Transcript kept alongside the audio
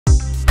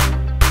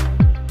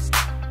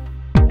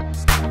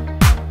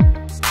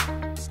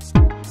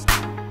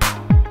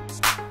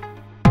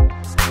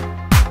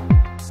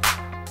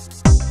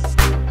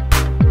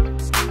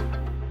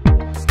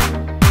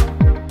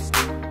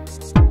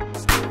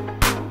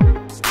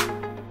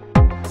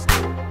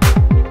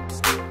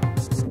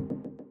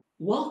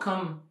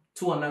Welcome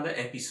to another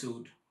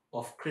episode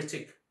of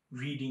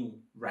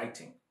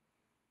Critic.Reading.Writing.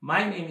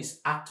 My name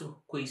is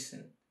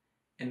Quayson,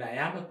 and I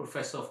am a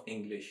professor of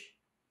English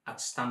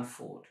at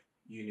Stanford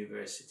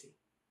University.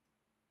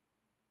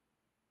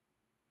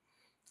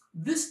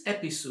 This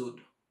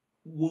episode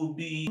will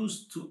be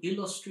used to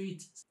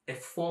illustrate a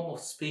form of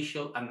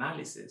spatial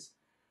analysis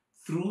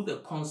through the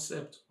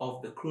concept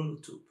of the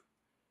chronotope,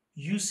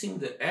 using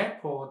the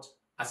airport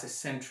as a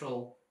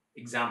central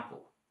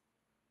example.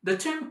 The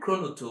term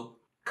chronotope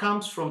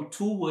comes from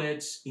two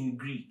words in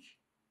Greek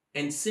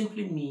and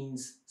simply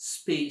means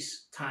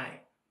space-time.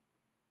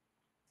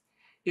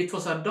 It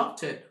was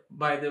adopted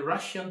by the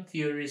Russian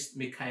theorist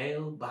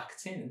Mikhail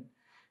Bakhtin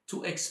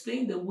to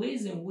explain the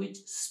ways in which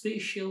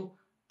spatial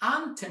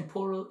and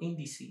temporal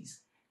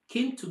indices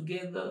came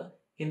together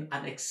in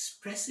an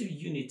expressive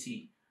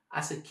unity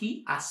as a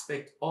key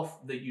aspect of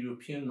the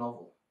European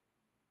novel.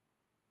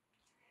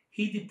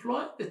 He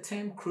deployed the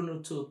term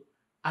chronotope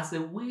as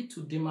a way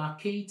to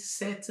demarcate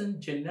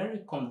certain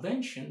generic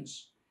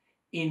conventions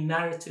in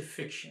narrative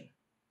fiction.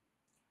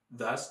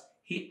 Thus,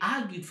 he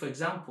argued, for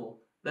example,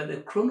 that the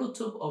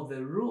chronotope of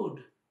the road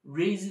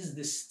raises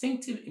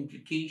distinctive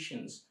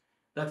implications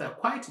that are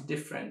quite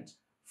different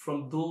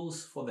from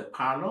those for the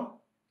parlor,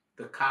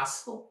 the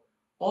castle,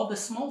 or the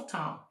small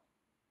town.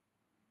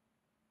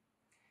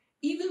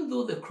 Even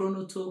though the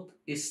chronotope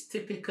is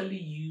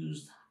typically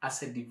used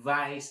as a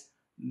device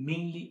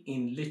mainly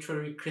in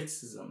literary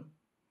criticism,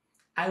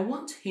 I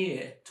want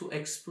here to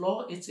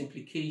explore its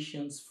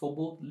implications for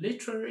both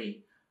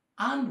literary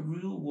and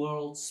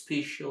real-world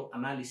spatial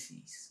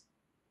analyses.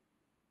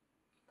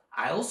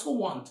 I also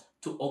want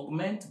to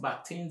augment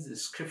Bakhtin's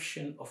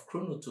description of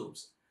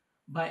chronotopes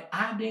by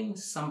adding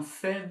some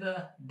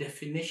further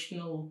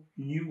definitional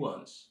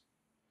nuance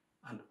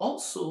and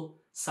also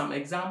some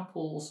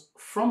examples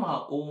from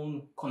our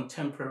own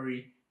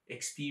contemporary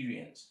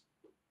experience.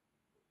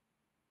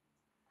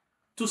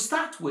 To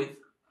start with,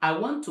 I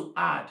want to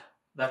add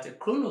that a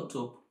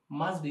chronotope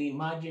must be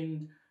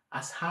imagined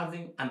as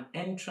having an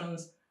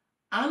entrance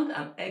and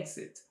an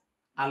exit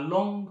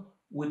along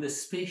with the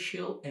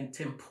spatial and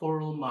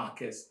temporal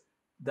markers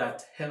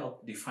that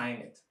help define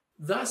it.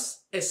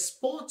 Thus, a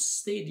sports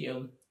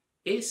stadium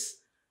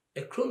is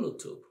a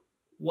chronotope,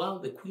 while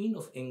the Queen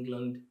of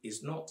England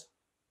is not.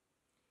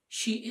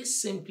 She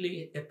is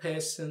simply a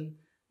person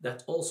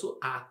that also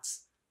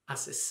acts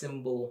as a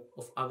symbol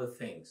of other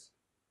things.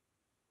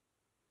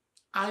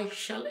 I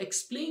shall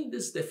explain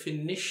this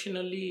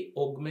definitionally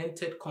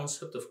augmented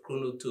concept of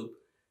chronotope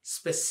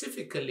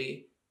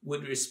specifically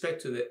with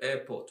respect to the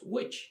airport,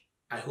 which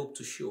I hope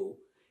to show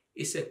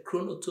is a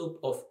chronotope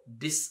of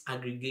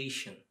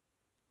disaggregation.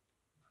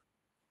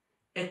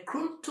 A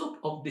chronotope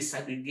of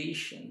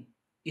disaggregation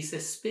is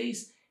a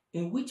space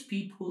in which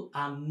people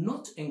are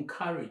not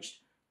encouraged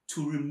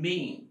to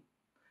remain,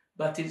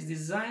 but is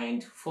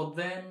designed for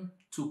them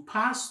to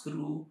pass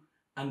through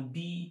and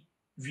be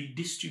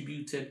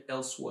redistributed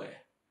elsewhere.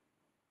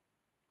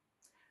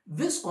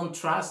 This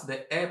contrasts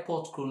the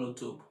airport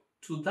chronotope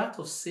to that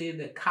of, say,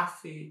 the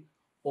café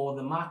or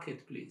the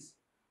marketplace,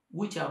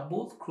 which are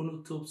both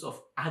chronotopes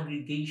of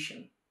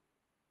aggregation.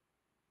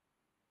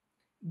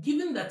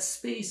 Given that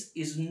space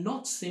is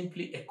not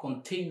simply a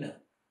container,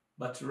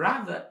 but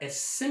rather a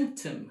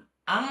symptom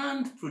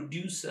and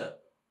producer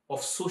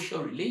of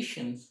social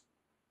relations,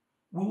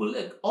 we will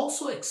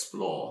also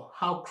explore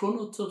how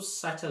chronotopes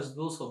such as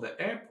those of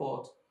the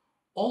airport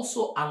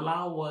also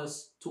allow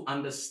us to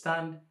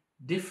understand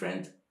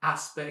different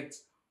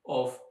aspects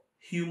of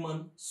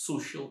human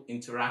social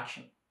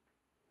interaction.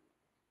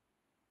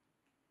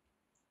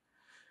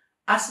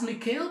 As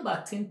Mikhail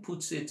Bakhtin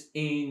puts it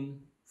in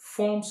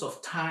Forms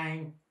of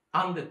Time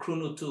and the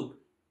Chronotope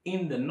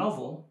in the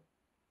novel,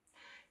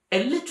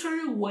 a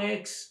literary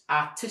work's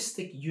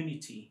artistic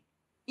unity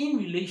in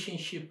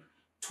relationship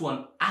to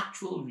an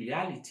actual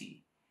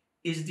reality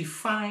is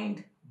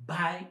defined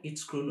by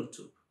its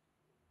chronotope.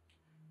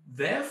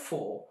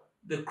 Therefore,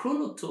 the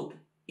chronotope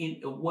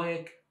in a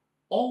work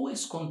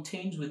always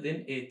contains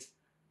within it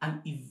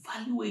an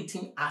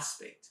evaluating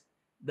aspect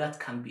that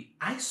can be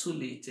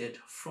isolated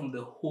from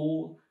the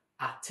whole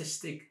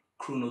artistic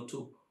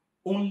chronotope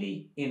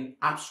only in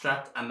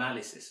abstract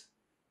analysis.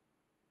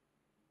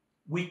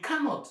 We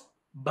cannot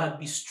but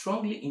be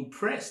strongly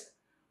impressed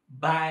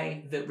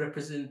by the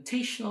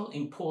representational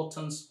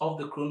importance of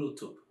the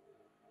chronotope.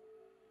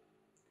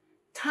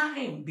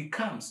 Time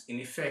becomes, in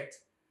effect,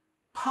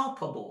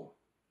 palpable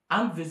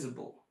and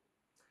visible.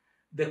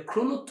 The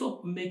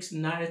chronotope makes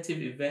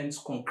narrative events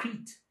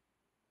concrete,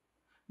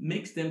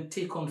 makes them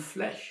take on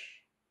flesh,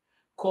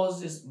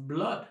 causes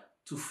blood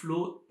to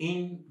flow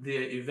in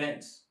their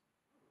events.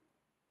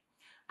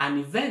 An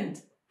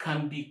event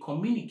can be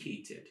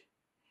communicated.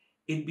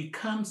 It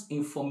becomes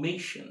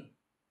information.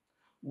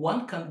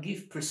 One can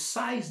give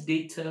precise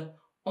data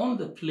on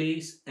the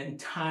place and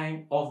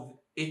time of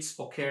its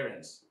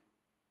occurrence.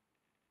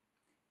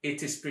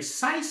 It is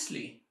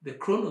precisely the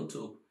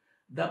chronotope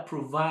that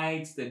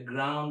provides the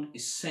ground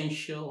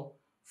essential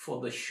for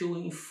the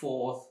showing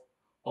forth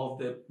of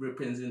the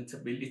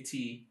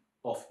representability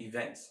of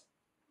events.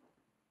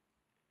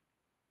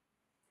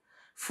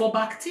 For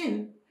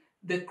Bakhtin,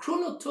 the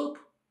chronotope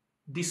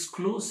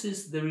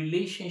discloses the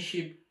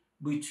relationship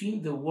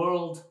between the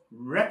world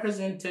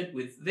represented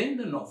within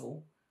the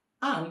novel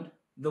and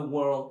the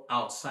world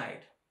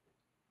outside.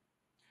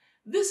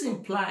 This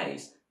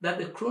implies that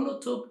the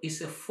chronotope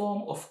is a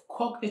form of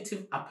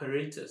cognitive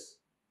apparatus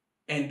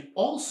and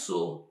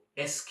also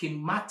a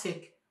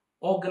schematic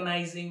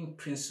organizing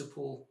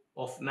principle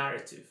of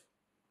narrative.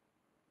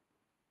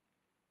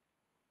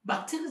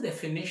 Bakhtin's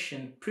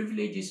definition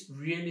privileges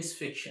realist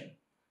fiction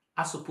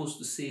as opposed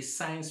to, say,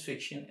 science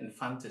fiction and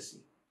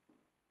fantasy.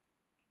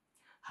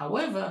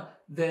 However,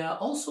 there are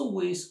also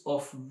ways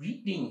of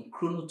reading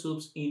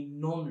chronotopes in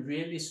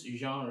non-realist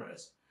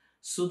genres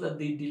so that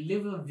they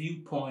deliver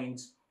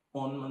viewpoints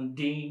on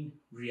mundane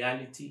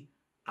reality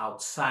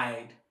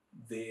outside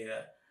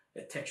their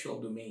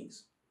textual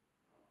domains.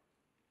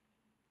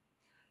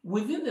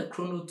 Within the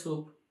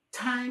chronotope,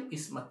 time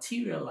is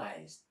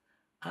materialized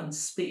and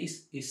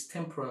space is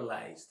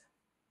temporalized.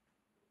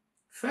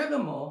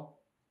 Furthermore,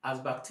 as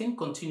Bakhtin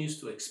continues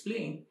to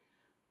explain,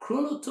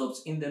 chronotopes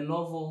in the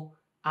novel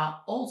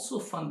are also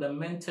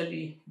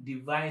fundamentally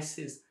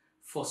devices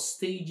for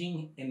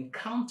staging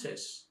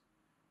encounters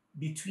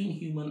between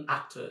human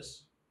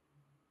actors.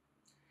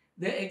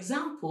 The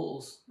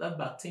examples that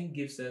Bakhtin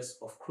gives us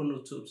of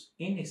chronotopes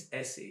in his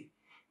essay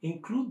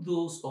include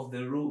those of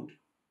the road,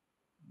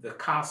 the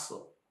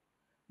castle,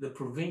 the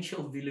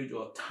provincial village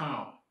or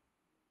town,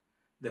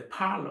 the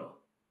parlor,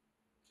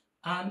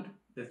 and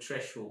the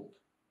threshold.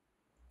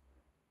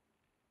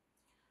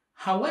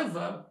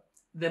 However,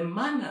 the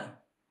manner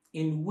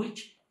in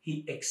which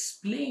he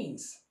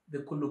explains the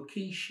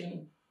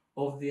collocation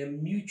of their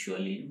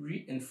mutually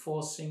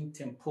reinforcing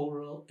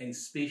temporal and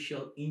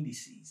spatial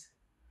indices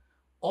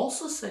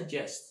also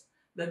suggests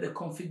that the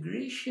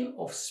configuration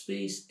of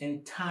space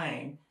and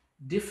time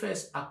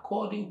differs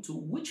according to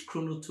which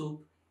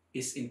chronotope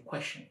is in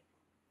question.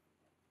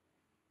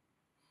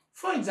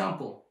 For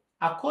example,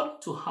 according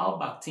to how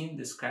Bakhtin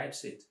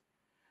describes it,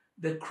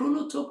 the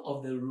chronotope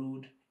of the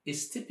road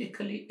is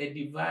typically a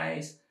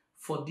device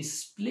for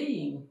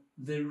displaying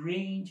the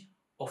range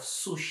of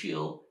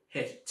social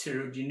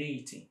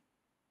heterogeneity.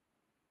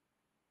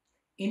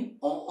 In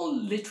all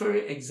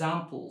literary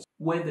examples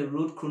where the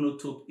road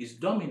chronotope is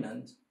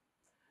dominant,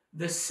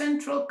 the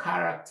central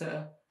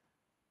character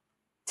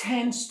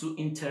tends to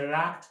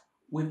interact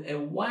with a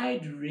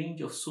wide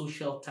range of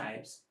social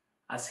types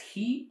as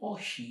he or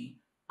she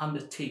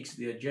undertakes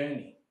their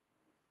journey.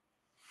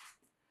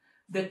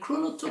 The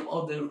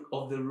chronotope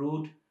of the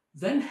road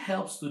then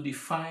helps to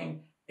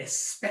define a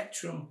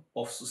spectrum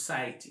of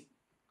society.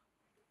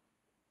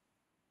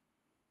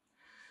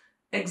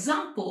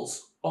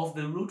 Examples of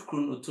the road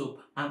chronotope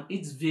and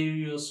its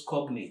various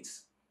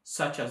cognates,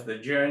 such as the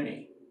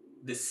journey,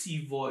 the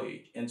sea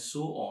voyage, and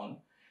so on,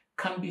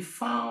 can be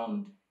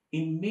found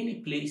in many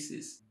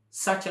places,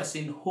 such as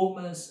in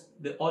Homer's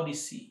The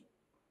Odyssey,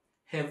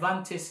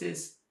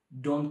 Cervantes'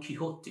 Don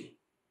Quixote,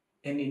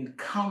 and in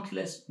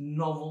countless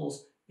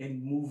novels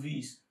and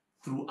movies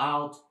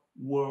throughout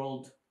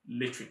world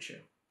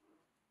literature.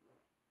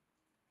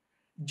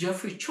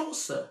 Geoffrey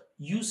Chaucer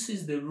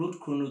uses the road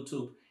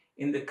chronotope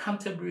in the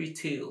Canterbury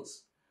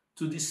Tales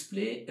to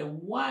display a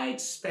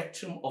wide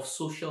spectrum of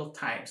social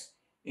types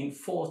in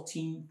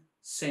 14th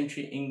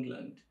century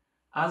England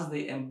as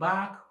they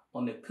embark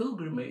on a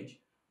pilgrimage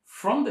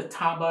from the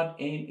Tabard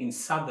Inn in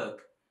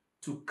Southwark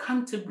to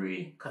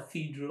Canterbury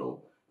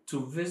Cathedral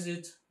to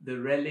visit the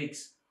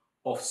relics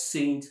of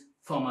Saint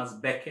Thomas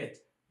Becket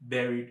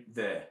buried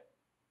there.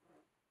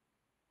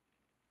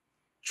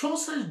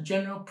 Chaucer's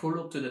general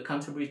prologue to the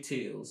Canterbury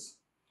Tales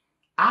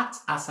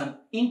acts as an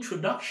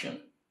introduction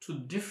to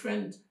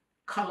different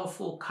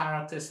colorful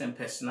characters and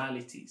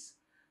personalities,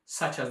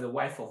 such as the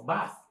wife of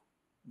Bath,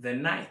 the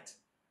knight,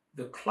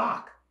 the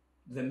clerk,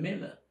 the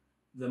miller,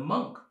 the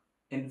monk,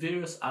 and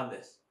various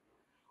others,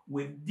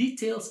 with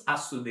details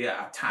as to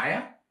their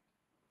attire,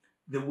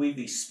 the way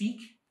they speak,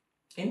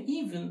 and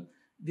even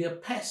their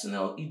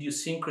personal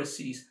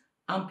idiosyncrasies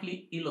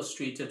amply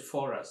illustrated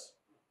for us.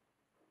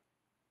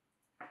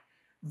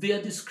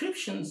 Their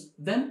descriptions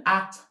then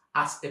act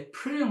as a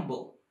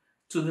preamble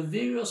to the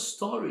various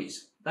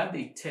stories that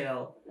they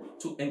tell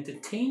to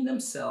entertain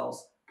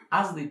themselves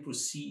as they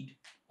proceed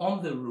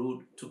on the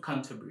road to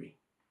Canterbury.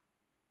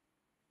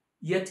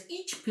 Yet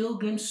each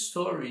pilgrim's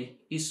story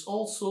is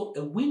also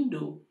a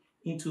window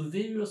into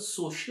various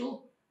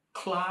social,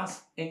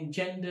 class, and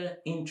gender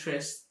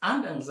interests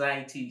and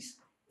anxieties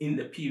in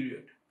the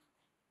period.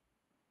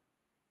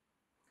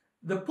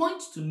 The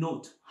point to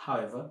note,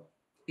 however,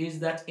 is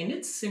that in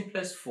its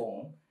simplest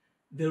form,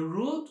 the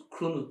road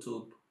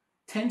chronotope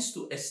tends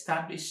to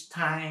establish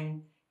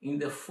time in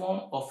the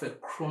form of a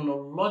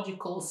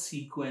chronological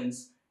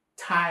sequence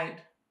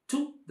tied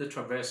to the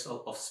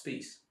traversal of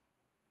space.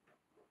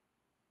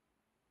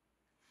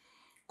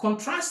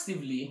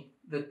 Contrastively,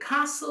 the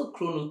castle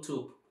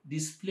chronotope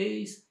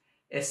displays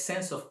a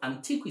sense of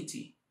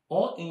antiquity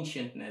or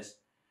ancientness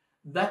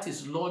that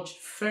is lodged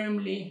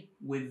firmly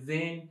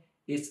within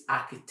its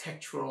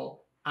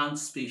architectural and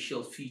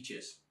spatial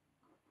features.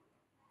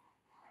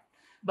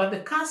 But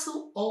the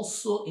castle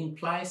also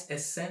implies a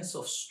sense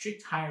of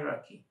strict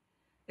hierarchy,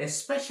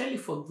 especially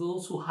for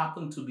those who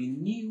happen to be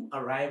new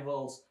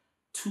arrivals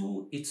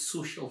to its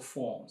social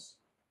forms.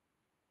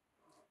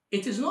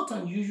 It is not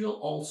unusual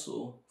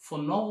also for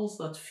novels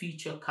that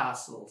feature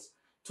castles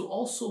to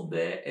also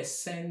bear a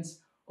sense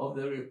of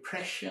the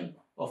repression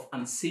of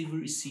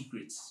unsavory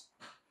secrets,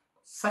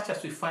 such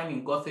as we find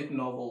in Gothic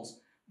novels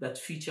that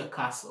feature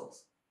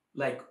castles,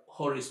 like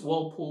Horace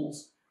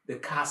Walpole's The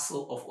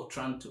Castle of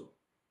Otranto,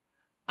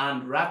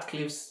 and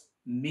Radcliffe's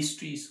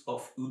Mysteries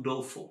of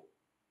Udolpho,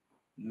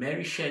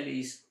 Mary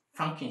Shelley's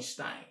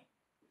Frankenstein,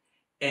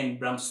 and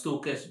Bram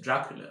Stoker's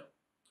Dracula,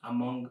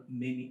 among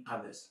many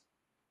others.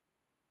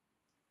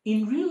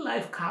 In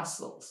real-life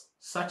castles,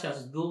 such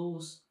as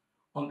those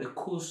on the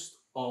coast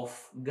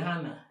of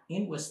Ghana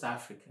in West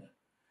Africa,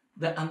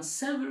 the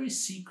unsavory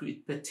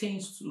secret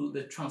pertains to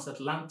the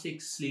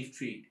transatlantic slave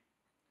trade,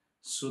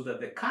 so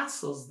that the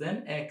castles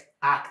then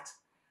act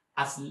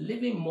as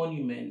living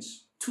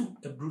monuments to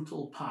a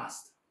brutal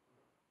past.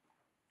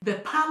 The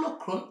parlor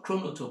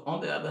chronotope,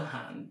 on the other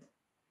hand,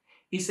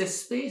 is a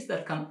space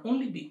that can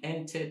only be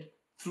entered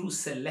through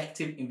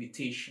selective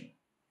invitation.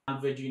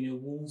 And Virginia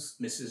Woolf's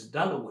Mrs.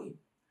 Dalloway,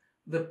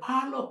 the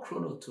parlor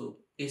chronotope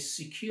is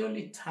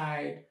securely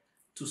tied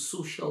to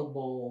social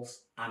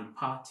balls and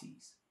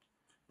parties,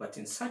 but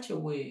in such a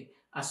way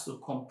as to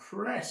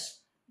compress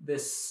the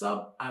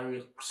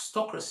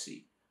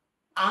sub-aristocracy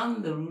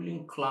and the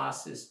ruling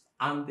classes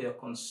and their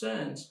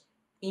concerns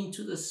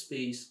into the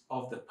space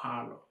of the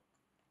parlor.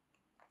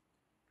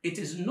 It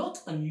is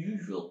not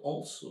unusual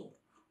also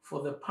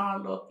for the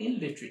parlor in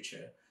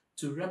literature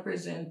to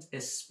represent a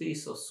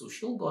space of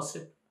social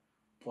gossip,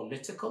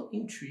 political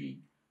intrigue,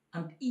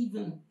 and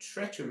even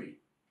treachery,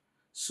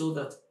 so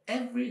that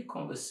every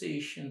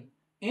conversation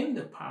in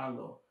the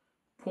parlor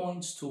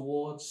points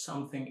towards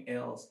something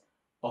else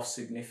of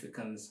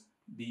significance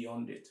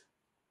beyond it.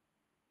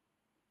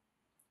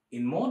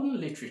 In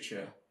modern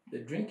literature, the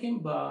drinking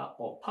bar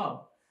or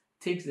pub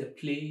takes the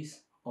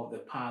place of the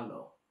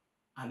parlor,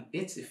 and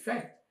its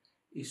effect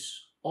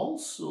is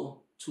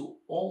also to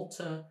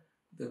alter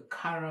the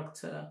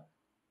character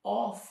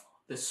of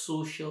the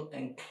social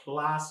and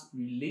class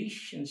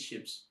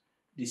relationships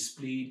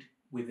displayed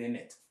within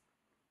it.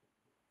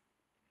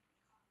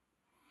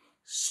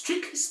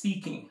 Strictly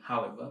speaking,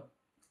 however,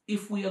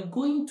 if we are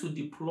going to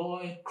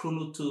deploy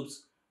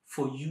chronotopes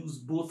for use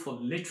both for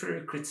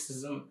literary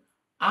criticism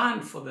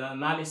and for the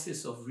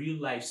analysis of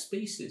real-life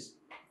spaces,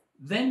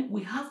 then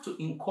we have to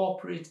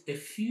incorporate a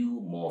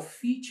few more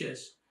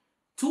features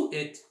to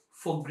it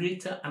for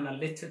greater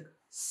analytic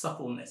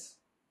suppleness.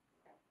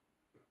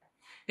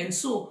 And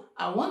so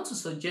I want to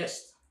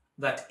suggest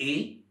that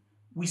A,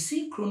 we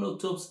see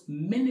chronotopes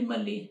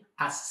minimally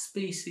as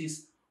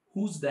spaces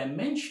whose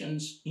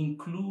dimensions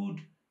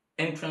include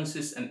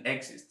entrances and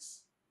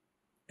exits,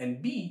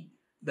 and B,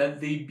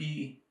 that they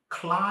be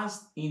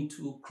classed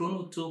into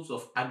chronotopes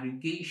of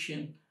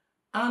aggregation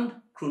and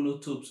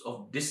chronotopes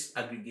of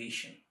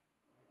disaggregation.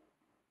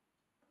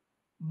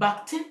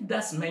 Bakhtin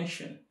does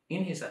mention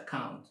in his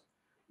account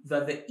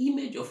that the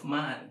image of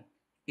man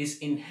is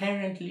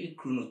inherently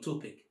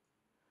chronotopic,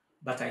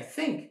 but I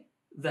think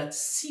that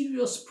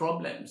serious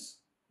problems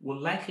will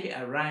likely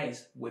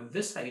arise with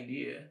this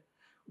idea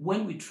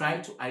when we try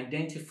to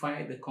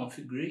identify the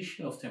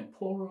configuration of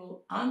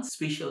temporal and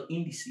spatial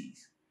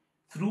indices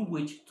through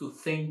which to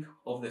think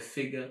of the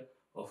figure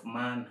of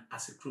man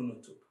as a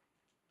chronotope.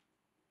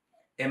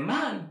 A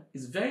man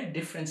is very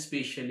different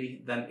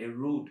spatially than a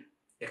road,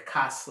 a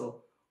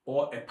castle,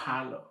 or a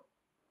parlor,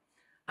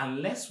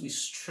 unless we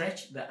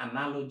stretch the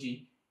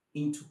analogy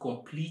into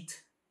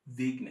complete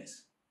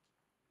vagueness.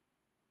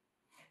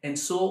 And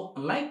so,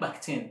 unlike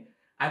Bakhtin,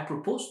 I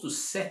propose to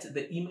set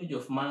the image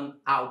of man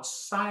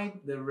outside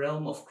the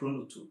realm of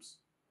chronotopes.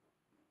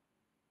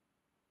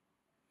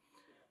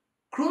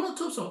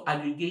 Chronotopes of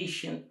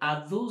aggregation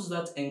are those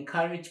that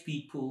encourage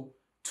people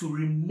to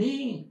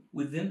remain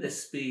within the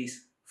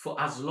space for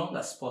as long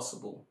as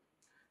possible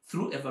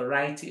through a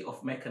variety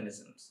of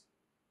mechanisms,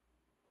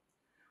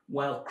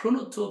 while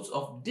chronotopes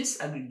of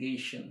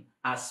disaggregation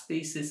are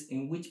spaces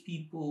in which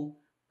people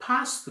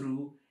pass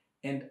through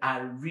and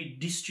are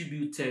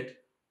redistributed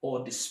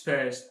or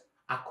dispersed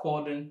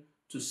according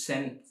to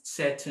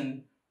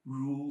certain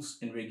rules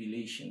and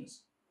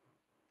regulations.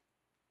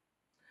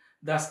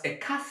 Thus, a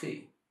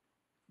café,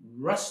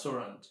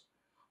 restaurant,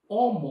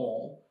 or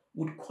mall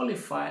would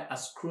qualify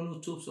as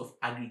chronotopes of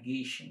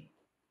aggregation,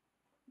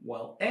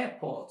 while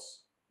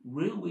airports,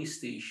 railway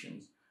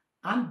stations,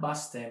 and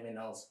bus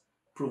terminals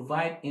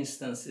provide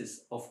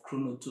instances of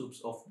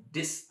chronotopes of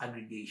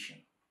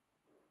disaggregation.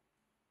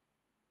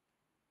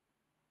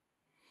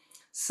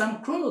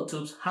 Some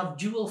chronotopes have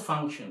dual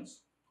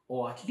functions,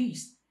 or at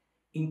least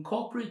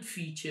incorporate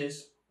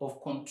features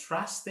of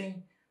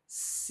contrasting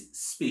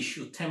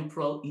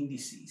spatiotemporal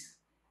indices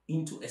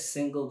into a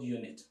single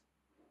unit.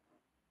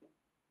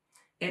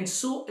 And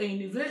so a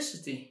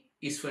university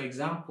is, for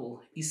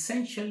example,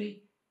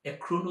 essentially a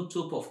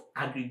chronotope of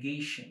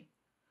aggregation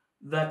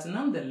that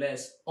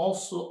nonetheless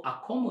also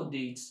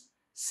accommodates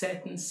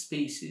certain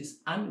spaces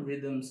and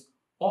rhythms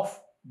of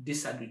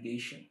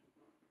disaggregation.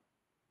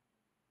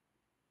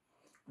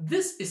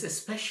 This is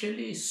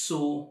especially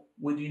so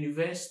with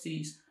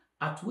universities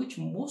at which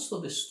most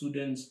of the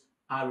students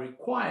are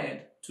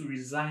required to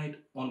reside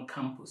on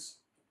campus.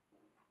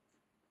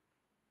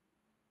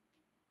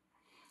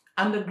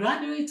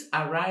 Undergraduates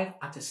arrive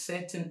at a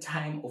certain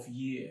time of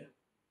year,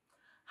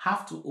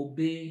 have to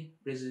obey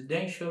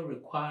residential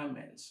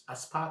requirements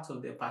as part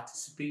of their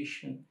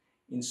participation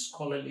in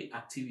scholarly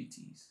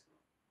activities,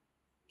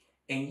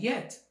 and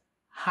yet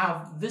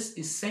have this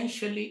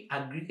essentially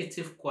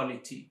aggregative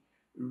quality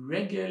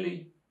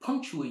regularly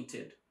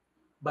punctuated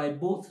by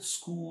both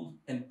school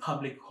and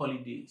public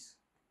holidays.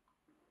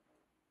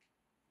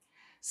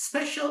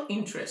 Special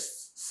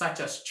interests such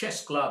as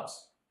chess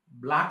clubs,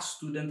 black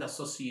student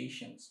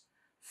associations,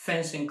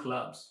 fencing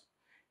clubs,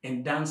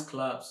 and dance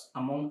clubs,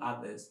 among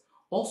others,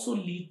 also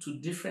lead to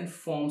different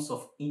forms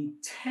of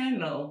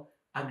internal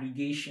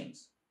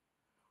aggregations,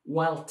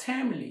 while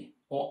termly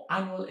or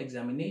annual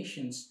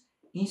examinations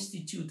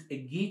institute a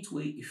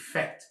gateway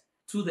effect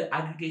to the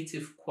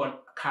aggregative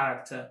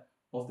character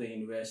of the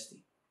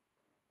university.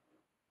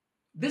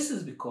 This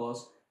is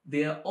because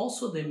they are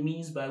also the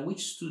means by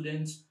which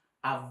students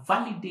are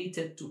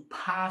validated to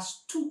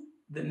pass to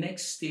the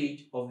next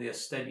stage of their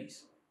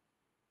studies.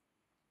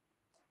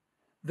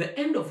 The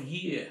end of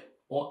year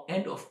or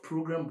end of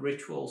program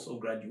rituals of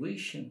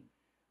graduation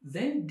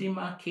then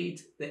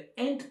demarcate the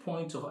end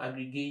point of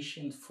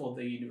aggregation for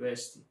the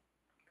university,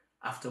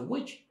 after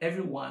which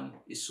everyone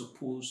is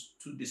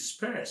supposed to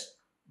disperse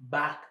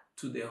back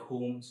to their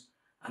homes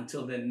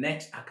until the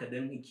next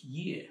academic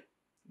year,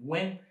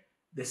 when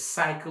the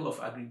cycle of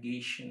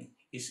aggregation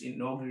is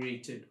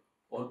inaugurated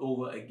all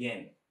over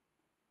again.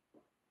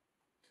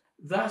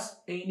 Thus,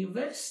 a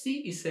university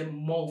is a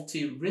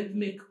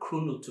multi-rhythmic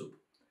chronotope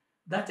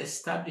that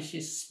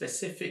establishes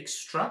specific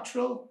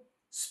structural,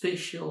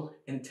 spatial,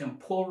 and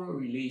temporal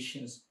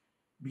relations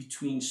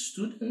between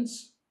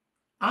students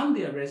and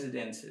their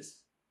residences,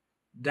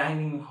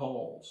 dining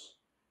halls,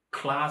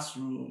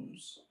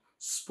 classrooms,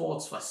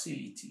 sports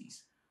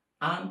facilities,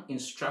 and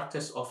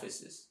instructors'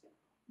 offices,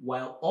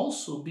 while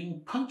also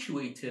being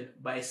punctuated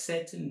by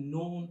certain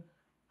known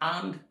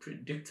and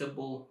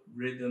predictable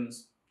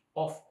rhythms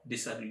of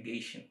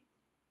disaggregation.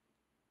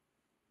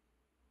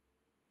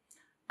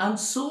 And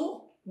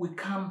so we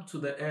come to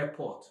the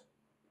airport,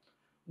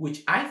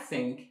 which I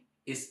think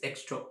is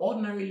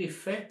extraordinarily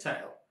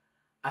fertile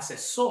as a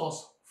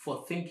source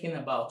for thinking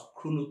about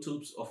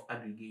chronotopes of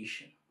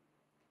aggregation.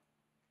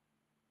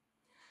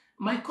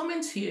 My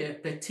comments here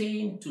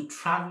pertain to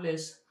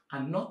travelers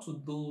and not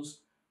to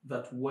those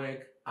that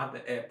work at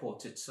the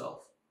airport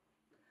itself,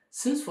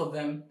 since for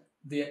them,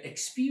 their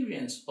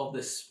experience of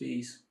the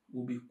space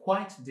will be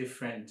quite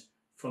different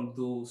from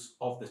those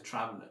of the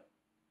traveler.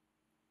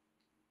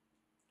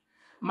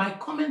 My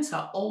comments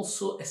are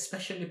also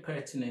especially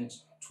pertinent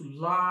to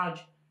large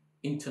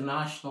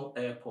international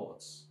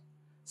airports,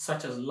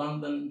 such as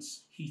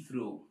London's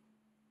Heathrow,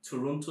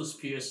 Toronto's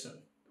Pearson,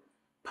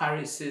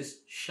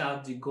 Paris's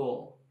Charles de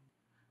Gaulle,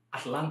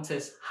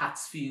 Atlanta's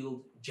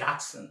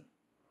Hartsfield-Jackson,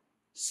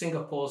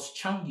 Singapore's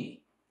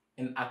Changi,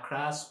 and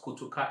Accra's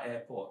Kotoka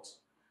Airport,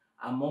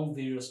 among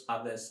various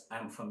others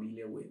I'm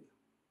familiar with.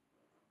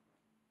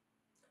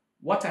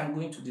 What I'm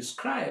going to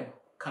describe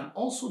can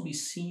also be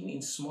seen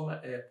in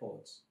smaller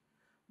airports,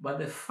 but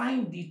the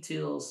fine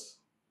details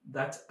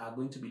that are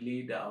going to be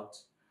laid out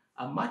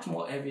are much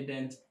more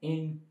evident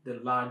in the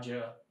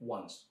larger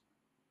ones.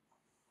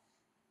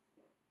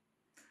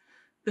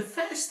 The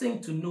first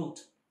thing to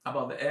note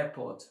about the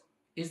airport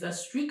is that,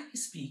 strictly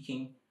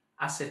speaking,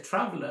 as a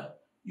traveler,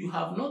 you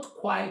have not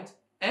quite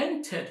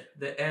entered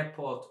the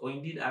airport or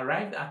indeed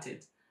arrived at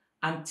it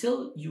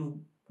until you've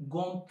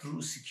gone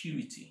through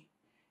security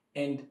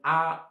and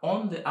are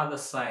on the other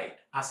side,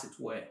 as it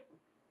were.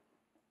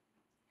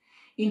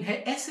 In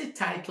her essay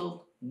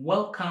titled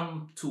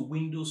Welcome to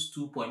Windows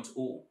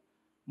 2.0,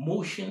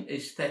 Motion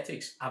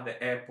Aesthetics at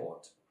the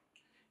Airport,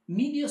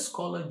 media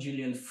scholar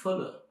Julian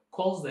Fuller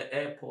calls the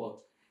airport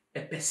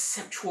a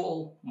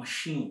perceptual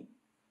machine.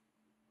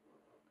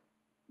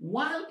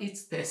 While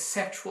its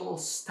perceptual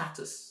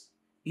status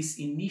is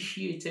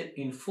initiated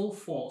in full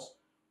force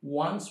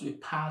once we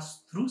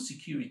pass through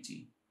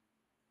security,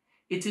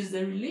 it is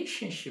the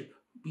relationship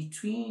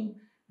between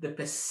the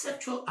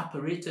perceptual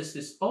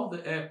apparatuses of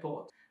the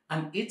airport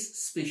and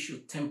its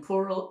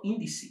spatio-temporal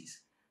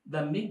indices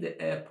that make the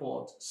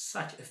airport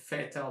such a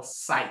fertile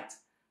site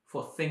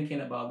for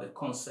thinking about the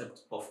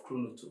concept of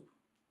chronotope.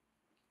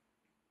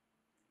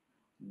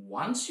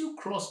 Once you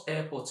cross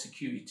airport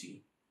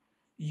security,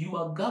 you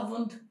are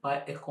governed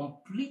by a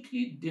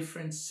completely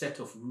different set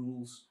of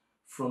rules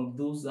from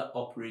those that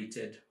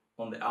operated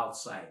on the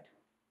outside.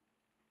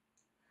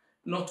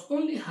 Not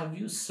only have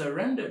you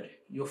surrendered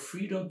your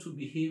freedom to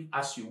behave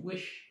as you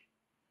wish,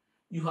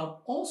 you have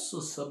also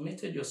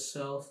submitted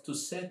yourself to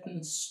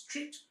certain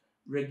strict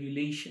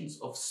regulations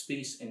of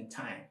space and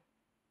time.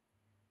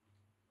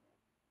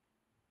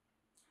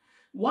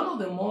 One of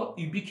the more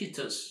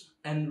ubiquitous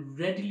and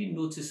readily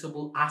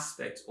noticeable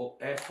aspects of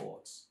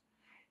airports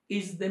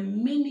is the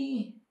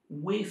many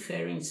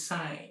wayfaring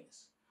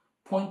signs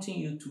pointing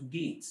you to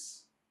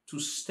gates, to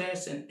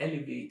stairs and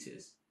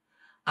elevators,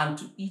 and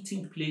to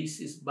eating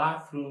places,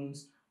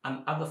 bathrooms,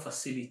 and other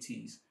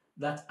facilities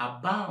that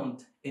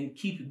abound and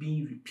keep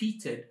being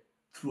repeated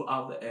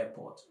throughout the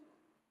airport.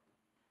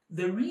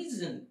 The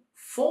reason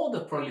for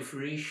the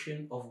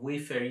proliferation of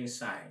wayfaring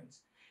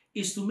signs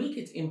is to make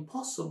it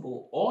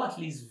impossible, or at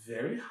least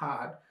very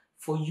hard,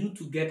 for you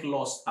to get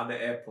lost at the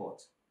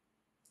airport.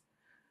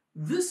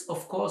 This,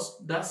 of course,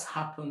 does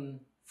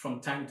happen from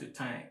time to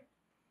time,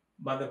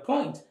 but the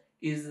point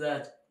is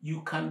that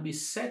you can be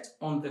set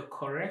on the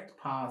correct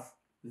path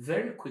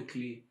very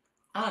quickly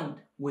and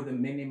with a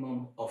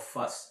minimum of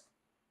fuss.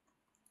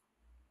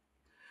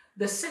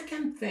 The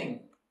second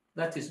thing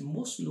that is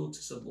most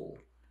noticeable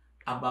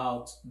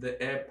about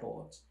the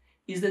airport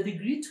is the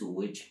degree to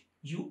which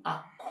you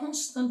are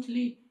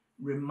constantly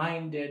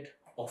reminded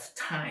of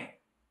time.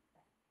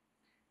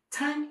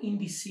 Time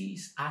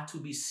indices are to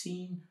be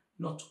seen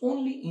not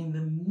only in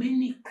the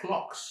many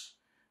clocks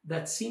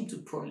that seem to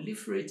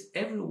proliferate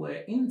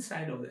everywhere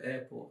inside of the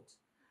airport,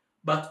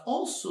 but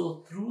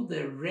also through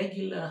the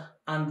regular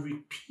and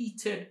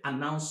repeated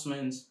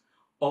announcements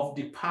of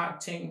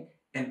departing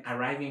and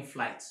arriving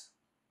flights.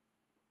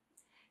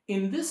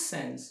 In this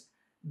sense,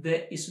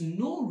 there is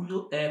no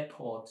real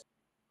airport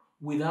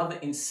without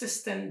the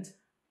insistent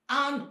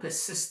and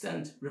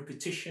persistent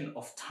repetition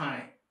of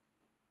time.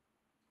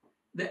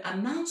 The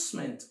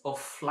announcement of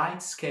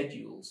flight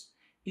schedules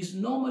is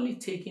normally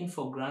taken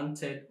for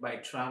granted by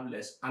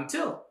travelers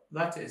until,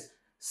 that is,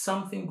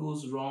 something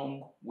goes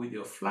wrong with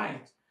your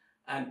flight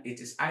and it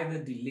is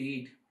either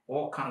delayed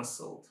or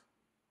cancelled.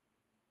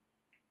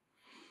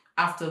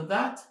 After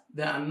that,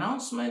 the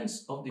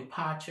announcements of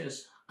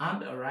departures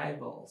and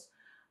arrivals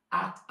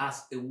act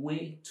as a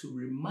way to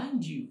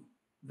remind you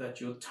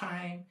that your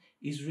time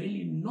is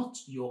really not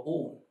your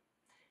own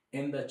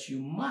and that you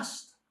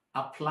must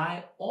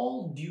apply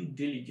all due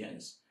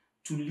diligence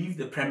to leave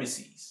the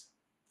premises,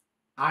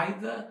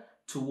 either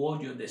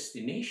toward your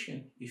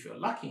destination if you're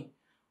lucky,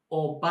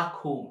 or back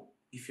home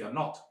if you're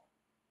not.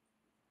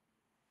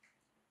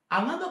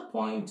 Another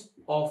point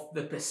of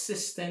the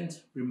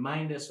persistent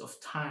reminders of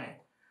time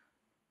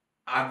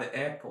at the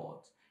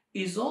airport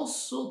is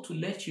also to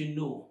let you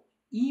know,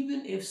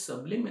 even if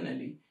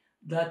subliminally,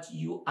 that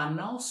you are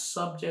now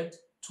subject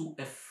to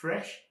a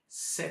fresh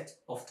set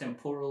of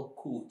temporal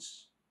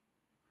codes.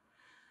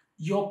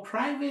 Your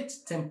private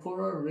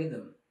temporal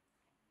rhythm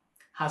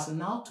has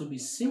now to be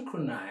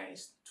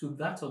synchronized to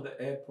that of the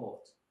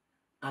airport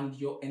and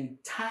your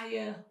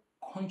entire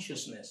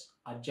consciousness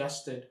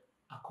adjusted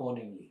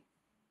accordingly.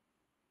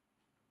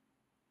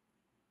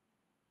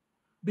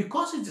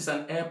 Because it is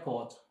an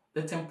airport,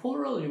 the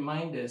temporal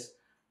reminders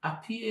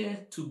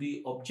appear to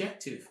be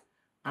objective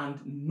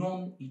and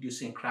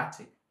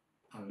non-idiosyncratic,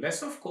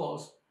 unless, of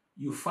course,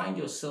 you find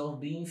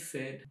yourself being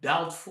fed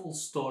doubtful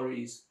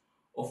stories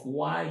of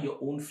why your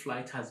own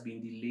flight has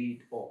been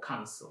delayed or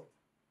cancelled.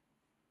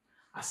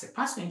 As a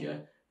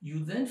passenger,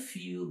 you then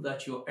feel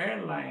that your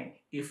airline,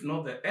 if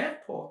not the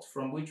airport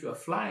from which you are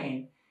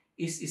flying,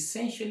 is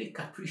essentially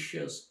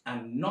capricious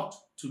and not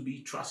to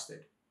be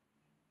trusted.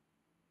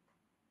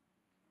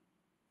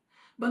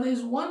 But there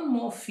is one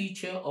more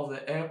feature of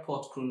the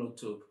airport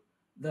chronotope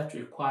that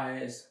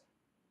requires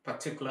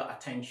particular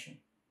attention.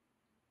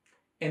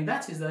 And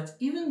that is that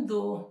even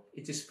though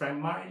it is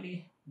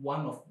primarily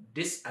one of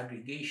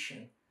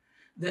disaggregation,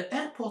 the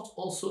airport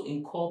also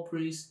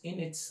incorporates in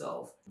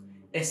itself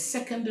a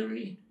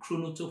secondary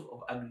chronotope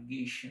of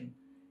aggregation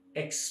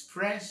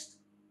expressed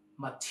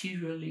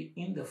materially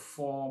in the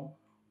form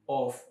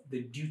of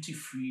the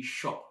duty-free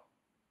shop.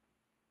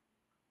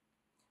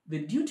 The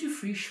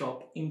duty-free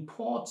shop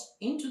imports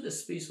into the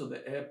space of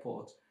the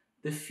airport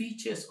the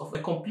features of a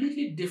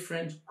completely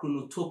different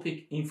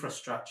chronotopic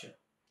infrastructure,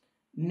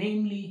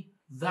 namely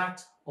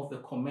that of the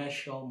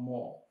commercial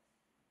mall.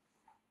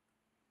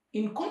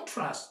 In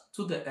contrast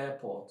to the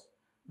airport,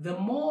 the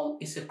mall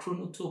is a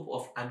chronotope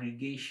of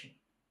aggregation.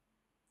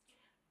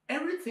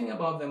 Everything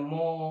about the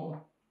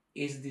mall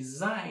is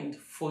designed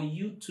for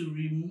you to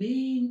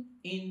remain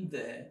in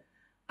there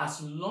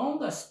as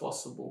long as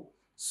possible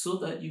so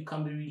that you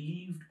can be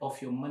relieved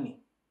of your money.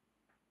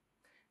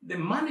 The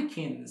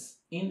mannequins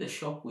in the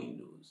shop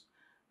windows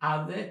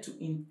are there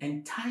to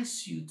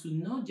entice you to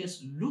not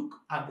just look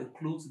at the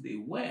clothes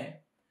they wear,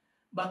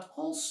 but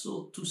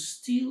also to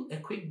steal a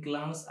quick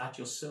glance at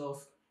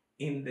yourself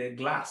in the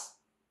glass,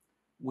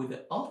 with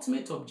the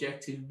ultimate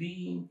objective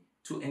being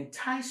to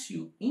entice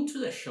you into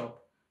the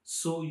shop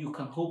so you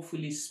can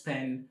hopefully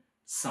spend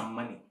some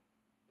money.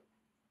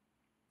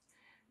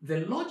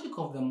 The logic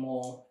of the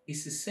mall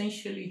is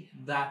essentially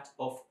that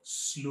of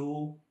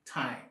slow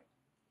time.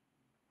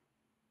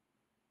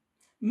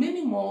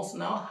 Many malls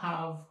now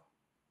have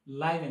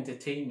live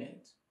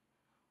entertainment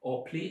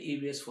or play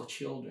areas for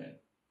children,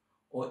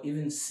 or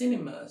even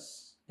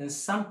cinemas, and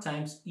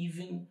sometimes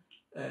even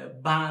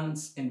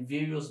bands and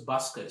various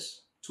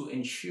buskers to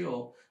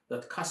ensure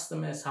that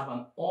customers have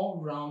an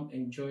all-round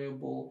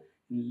enjoyable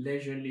and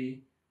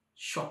leisurely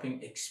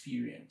shopping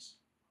experience.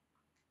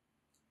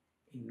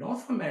 In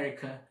North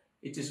America,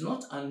 it is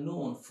not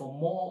unknown for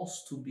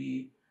malls to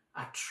be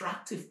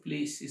attractive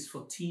places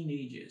for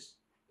teenagers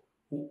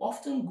who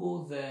often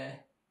go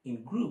there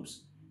in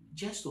groups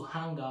just to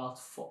hang out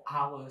for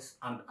hours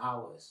and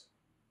hours.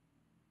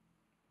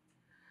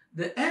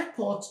 The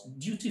airport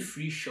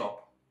duty-free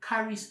shop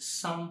carries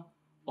some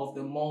of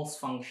the mall's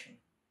function,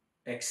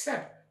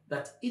 except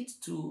that it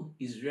too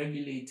is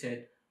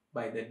regulated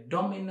by the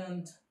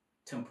dominant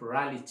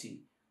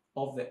temporality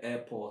of the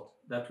airport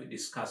that we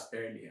discussed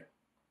earlier.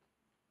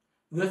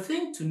 The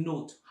thing to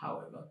note,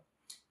 however,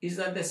 is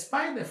that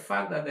despite the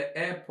fact that the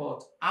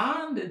airport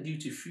and the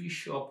duty-free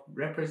shop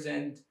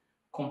represent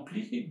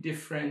completely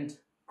different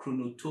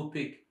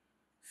chronotopic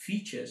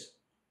features,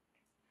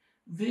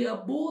 they are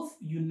both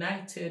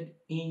united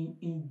in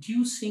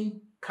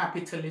inducing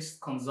capitalist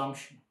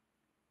consumption.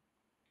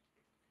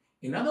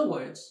 In other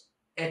words,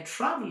 a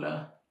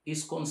traveler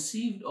is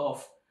conceived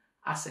of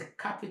as a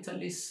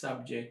capitalist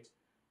subject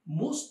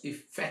most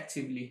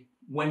effectively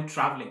when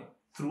traveling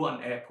through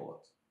an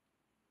airport,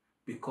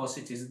 because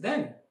it is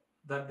then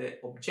that the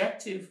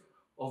objective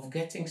of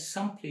getting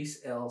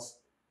someplace else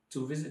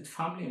to visit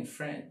family and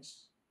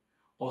friends,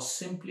 or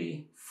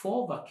simply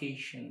for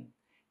vacation,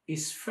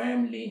 is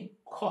firmly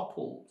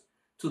coupled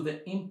to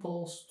the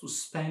impulse to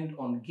spend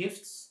on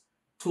gifts,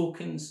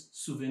 tokens,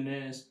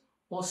 souvenirs,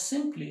 or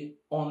simply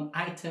on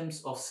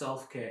items of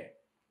self-care.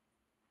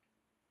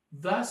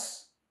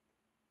 Thus,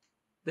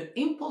 the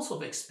impulse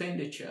of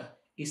expenditure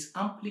is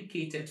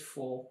amplified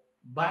for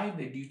by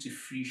the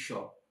duty-free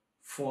shop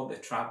for the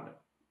traveler.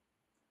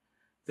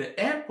 The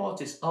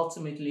airport is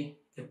ultimately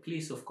a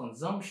place of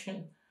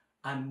consumption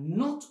and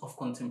not of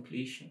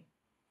contemplation,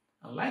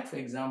 unlike, for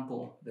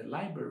example, the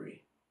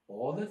library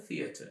or the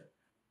theater,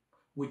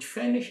 which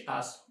furnish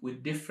us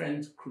with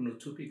different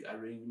chronotopic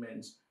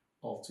arrangements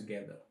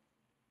altogether.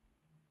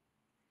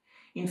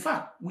 In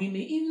fact, we may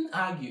even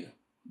argue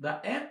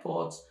that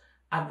airports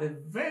are the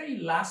very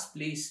last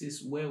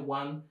places where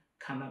one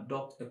can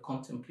adopt a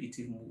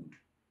contemplative mood,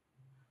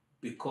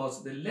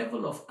 because the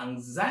level of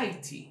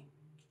anxiety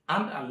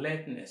and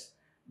alertness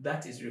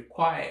that is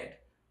required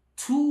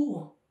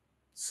to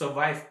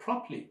survive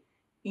properly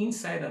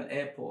inside an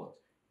airport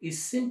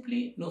is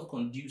simply not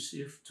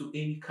conducive to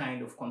any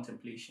kind of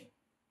contemplation.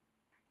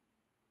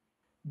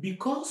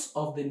 Because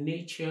of the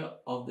nature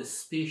of the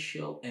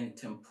spatial and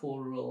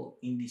temporal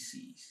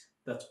indices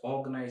that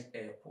organize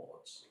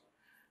airports,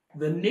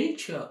 the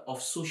nature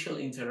of social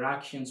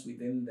interactions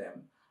within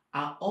them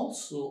are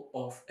also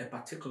of a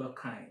particular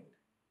kind.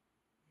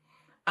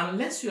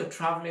 Unless you're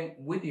traveling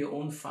with your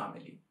own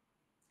family,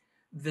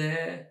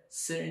 the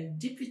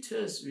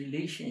serendipitous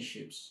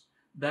relationships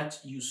that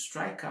you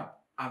strike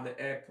up at the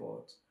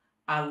airport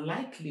are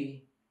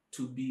likely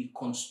to be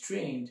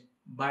constrained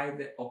by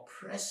the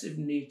oppressive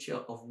nature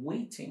of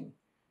waiting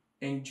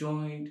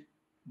enjoined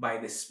by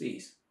the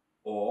space,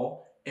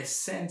 or a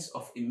sense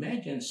of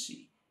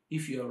emergency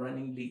if you are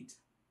running late.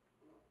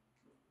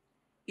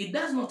 It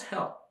does not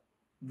help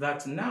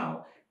that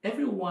now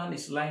everyone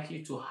is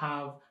likely to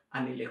have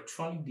an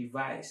electronic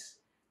device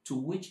to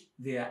which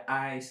their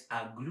eyes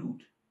are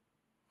glued.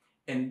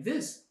 And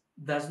this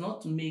does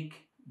not make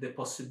the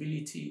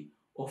possibility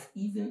of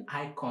even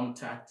eye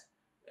contact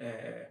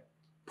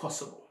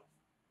possible.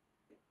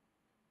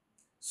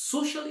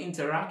 Social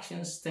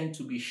interactions tend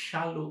to be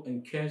shallow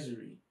and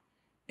cursory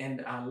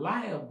and are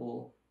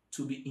liable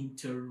to be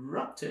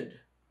interrupted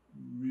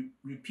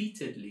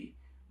repeatedly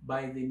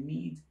by the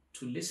need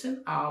to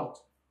listen out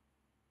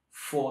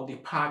for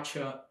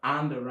departure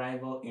and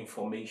arrival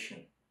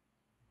information.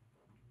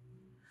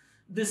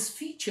 This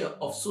feature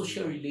of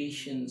social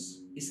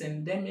relations is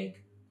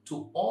endemic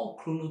to all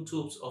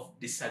chronotopes of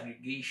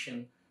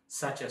disaggregation,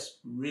 such as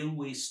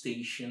railway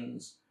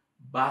stations,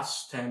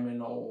 bus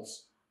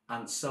terminals,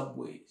 and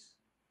subways,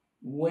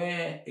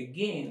 where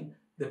again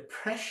the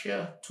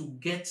pressure to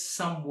get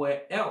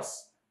somewhere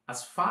else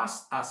as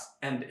fast as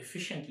and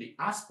efficiently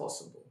as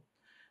possible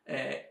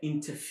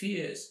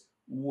interferes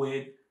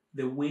with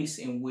the ways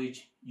in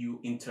which you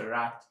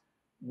interact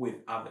with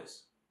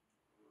others.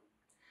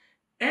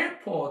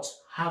 Airports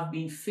have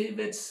been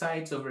favored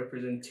sites of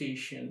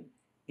representation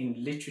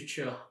in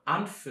literature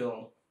and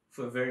film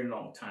for a very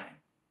long time.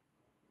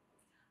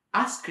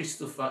 As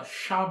Christopher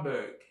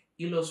Scharberg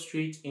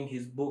illustrates in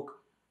his book,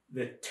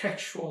 The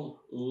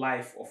Textual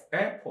Life of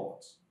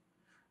Airports,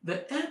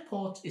 the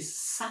airport is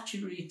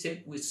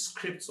saturated with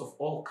scripts of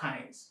all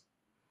kinds,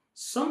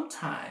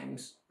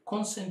 sometimes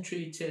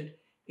concentrated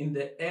in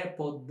the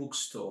airport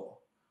bookstore,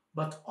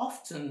 but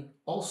often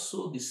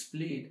also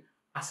displayed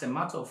as a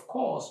matter of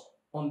course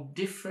on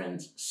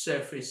different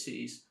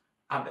surfaces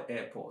at the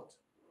airport.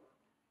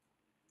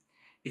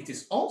 It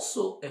is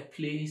also a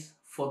place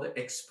for the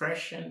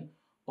expression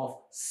of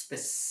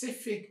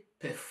specific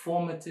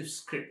performative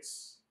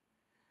scripts,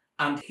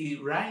 and he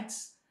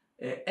writes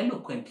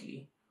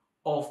eloquently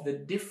of the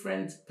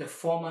different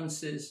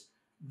performances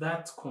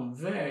that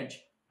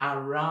converge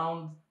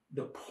around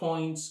the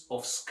points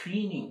of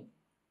screening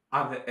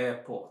at the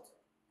airport,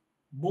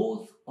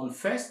 both on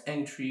first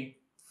entry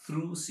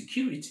through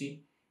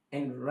security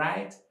and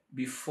right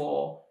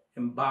before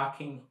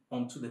embarking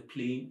onto the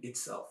plane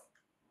itself.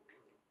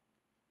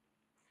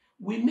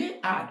 We may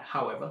add,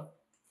 however,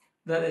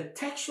 that the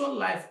textual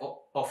life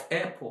of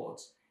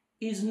airports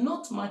is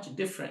not much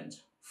different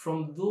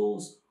from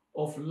those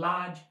of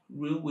large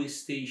railway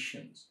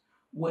stations,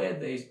 where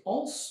there is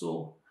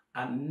also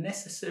a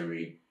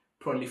necessary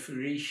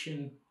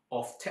proliferation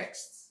of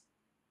texts.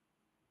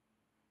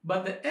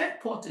 But the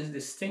airport is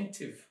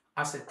distinctive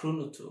as a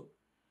chronotope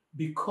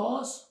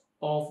because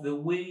of the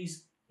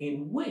ways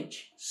in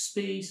which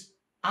space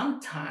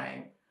and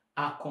time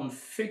are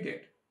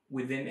configured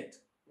within it,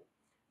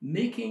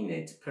 making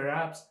it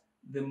perhaps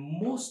the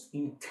most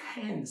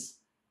intense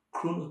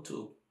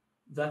chronotope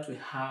that we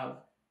have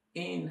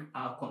in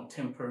our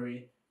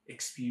contemporary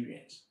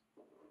experience.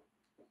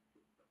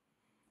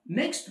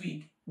 Next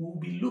week, we'll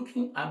be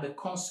looking at the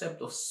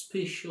concept of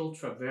spatial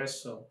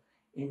traversal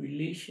in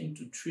relation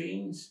to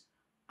trains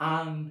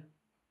and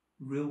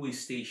railway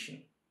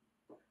station,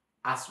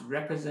 as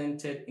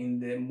represented in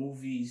the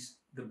movies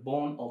The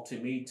Bourne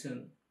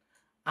Ultimatum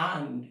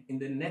and in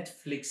the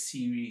Netflix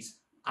series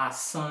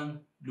Arsène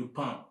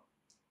Lupin,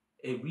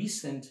 a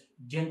recent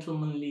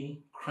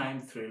gentlemanly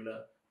crime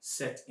thriller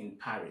set in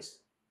Paris.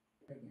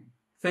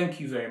 Thank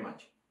you very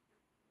much.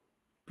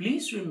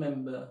 Please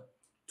remember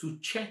to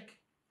check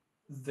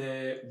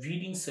the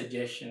reading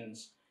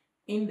suggestions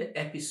in the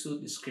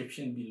episode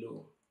description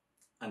below.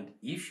 And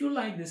if you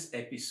like this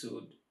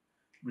episode,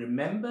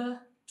 remember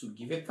to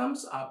give a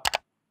thumbs up,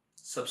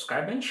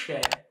 subscribe and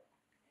share,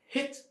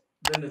 hit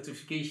the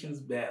notifications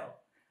bell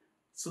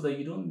so that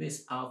you don't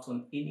miss out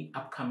on any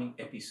upcoming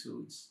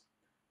episodes,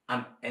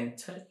 and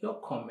enter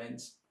your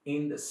comments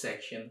in the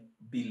section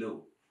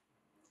below.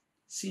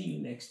 See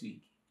you next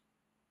week.